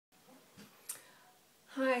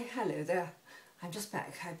Hi, hello there. I'm just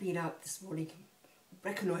back. I've been out this morning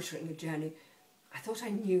reconnoitring a journey. I thought I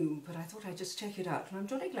knew, but I thought I'd just check it out, and I'm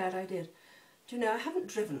jolly glad I did. Do you know, I haven't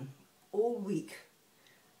driven all week.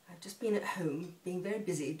 I've just been at home, being very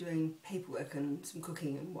busy doing paperwork and some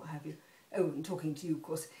cooking and what have you. Oh, and talking to you, of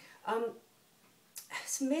course.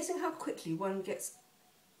 It's amazing how quickly one gets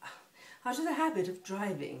out of the habit of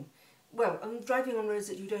driving. Well, I'm driving on roads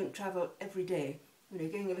that you don't travel every day. You know,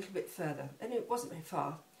 going a little bit further, and it wasn't very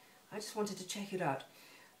far. I just wanted to check it out,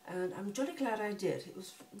 and I'm jolly glad I did. It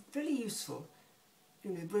was really useful.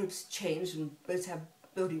 You know, roads change, and roads have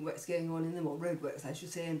building works going on in them, or roadworks I should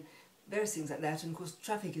say, and various things like that, and of course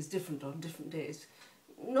traffic is different on different days.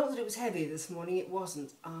 Not that it was heavy this morning, it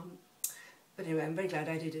wasn't, but anyway, I'm very glad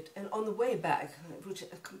I did it. And on the way back, which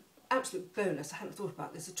is an absolute bonus, I hadn't thought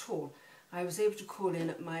about this at all, I was able to call in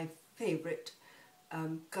at my favourite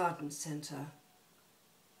garden centre.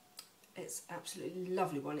 It's absolutely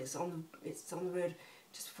lovely one. It's on the road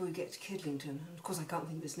just before you get to Kidlington. And of course I can't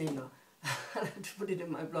think of its name now. I had to put it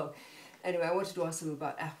in my blog. Anyway, I wanted to ask them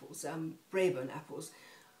about apples, Braeburn apples.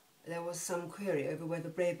 There was some query over whether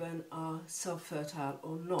Braeburn are self-fertile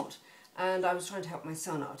or not. And I was trying to help my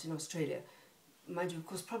son out in Australia. Mind you, of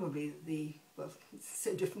course, probably well, it's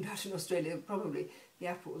so different out in Australia, probably the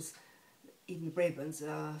apples, even the Braeburns,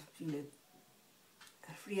 you know,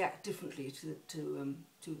 react differently to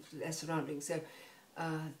their surroundings. So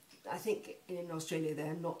I think in Australia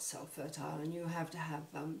they're not self-fertile, and you have to have,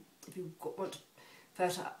 if you want to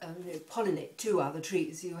pollinate two other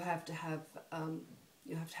trees, you have to have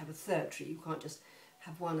a third tree. You can't just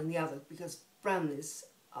have one and the other, because Bramleys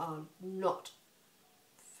are not,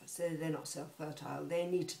 so they're not self-fertile. They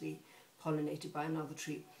need to be pollinated by another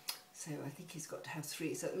tree. So I think he's got to have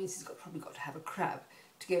three. So that means he's probably got to have a crab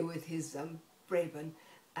to go with his Braeburn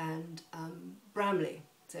and Bramley.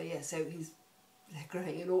 So yeah, so they're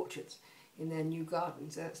growing in orchards in their new garden.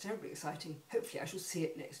 So that's terribly exciting. Hopefully I shall see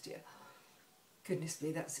it next year. Goodness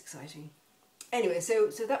me, that's exciting. Anyway, so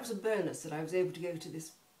that was a bonus, that I was able to go to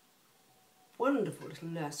this wonderful little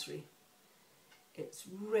nursery. It's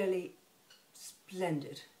really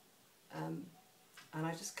splendid, and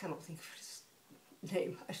I just cannot think of its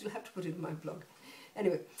name. I shall have to put it in my blog.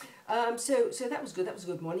 Anyway, so that was good. That was a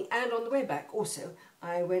good morning. And on the way back, also,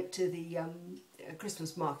 I went to the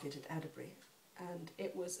Christmas market at Adderbury, and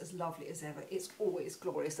it was as lovely as ever. It's always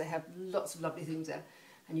glorious. They have lots of lovely things there,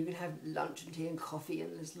 and you can have lunch and tea and coffee,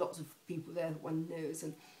 and there's lots of people there that one knows.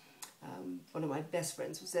 And one of my best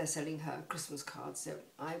friends was there selling her Christmas cards, so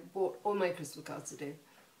I bought all my Christmas cards today.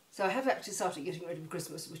 So I have actually started getting ready for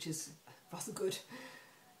Christmas, which is rather good.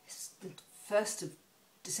 It's the 1st of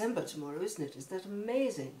December tomorrow, isn't it? Isn't that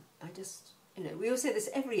amazing? I just, you know, we all say this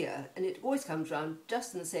every year, and it always comes round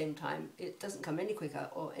just in the same time. It doesn't come any quicker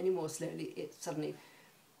or any more slowly. It suddenly,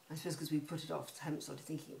 I suppose because we put it off, I haven't started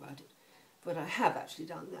thinking about it. But I have actually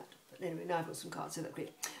done that. But anyway, now I've got some cards, so that's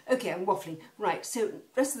great. Okay, I'm waffling. Right, so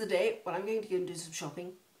rest of the day, well, I'm going to go and do some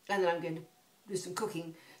shopping, and then I'm going to do some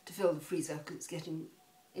cooking to fill the freezer, because it's getting,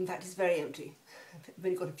 in fact, it's very empty. I've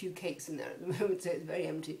only got a few cakes in there at the moment, so it's very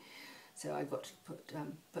empty. So I've got to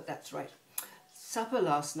put that right. Supper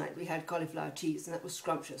last night, we had cauliflower cheese, and that was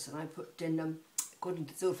scrumptious, and I put in, according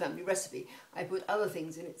to the Old Family recipe, I put other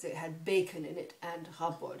things in it, so it had bacon in it, and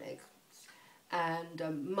hard-boiled eggs,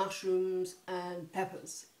 and mushrooms and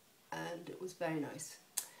peppers, and it was very nice.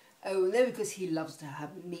 Oh, and then because he loves to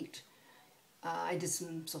have meat, I did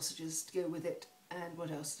some sausages to go with it, and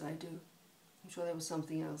what else did I do? I'm sure there was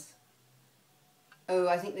something else. Oh,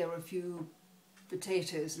 I think there were a few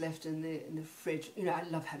potatoes left in the fridge. You know, I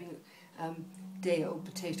love having day-old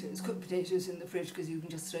potatoes, cooked potatoes in the fridge, because you can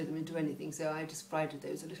just throw them into anything. So I just fried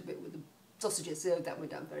those a little bit with the sausages, so that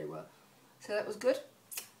went down very well. So that was good.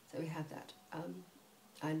 So we had that.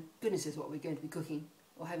 And goodness knows what we're going to be cooking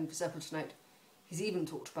or having for supper tonight. He's even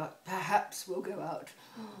talked about perhaps we'll go out,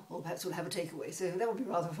 or perhaps we'll have a takeaway. So that would be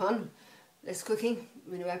rather fun. Less cooking.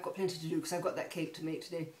 Anyway, I've got plenty to do, because I've got that cake to make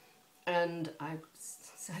today. And I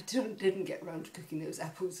didn't get around to cooking those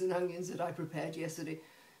apples and onions that I prepared yesterday,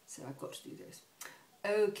 so I've got to do those.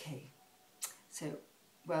 Okay, so,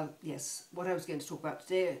 well, yes, what I was going to talk about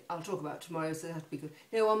today, I'll talk about tomorrow, so that'll be good.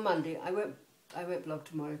 No, on Monday, I won't blog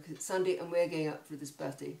tomorrow, because it's Sunday and we're going out for this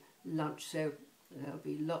birthday lunch, so there'll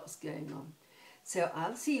be lots going on. So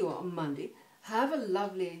I'll see you on Monday. Have a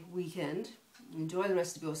lovely weekend. Enjoy the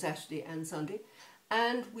rest of your Saturday and Sunday,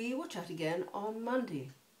 and we will chat again on Monday.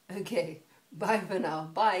 Okay, bye for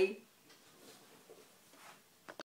now. Bye.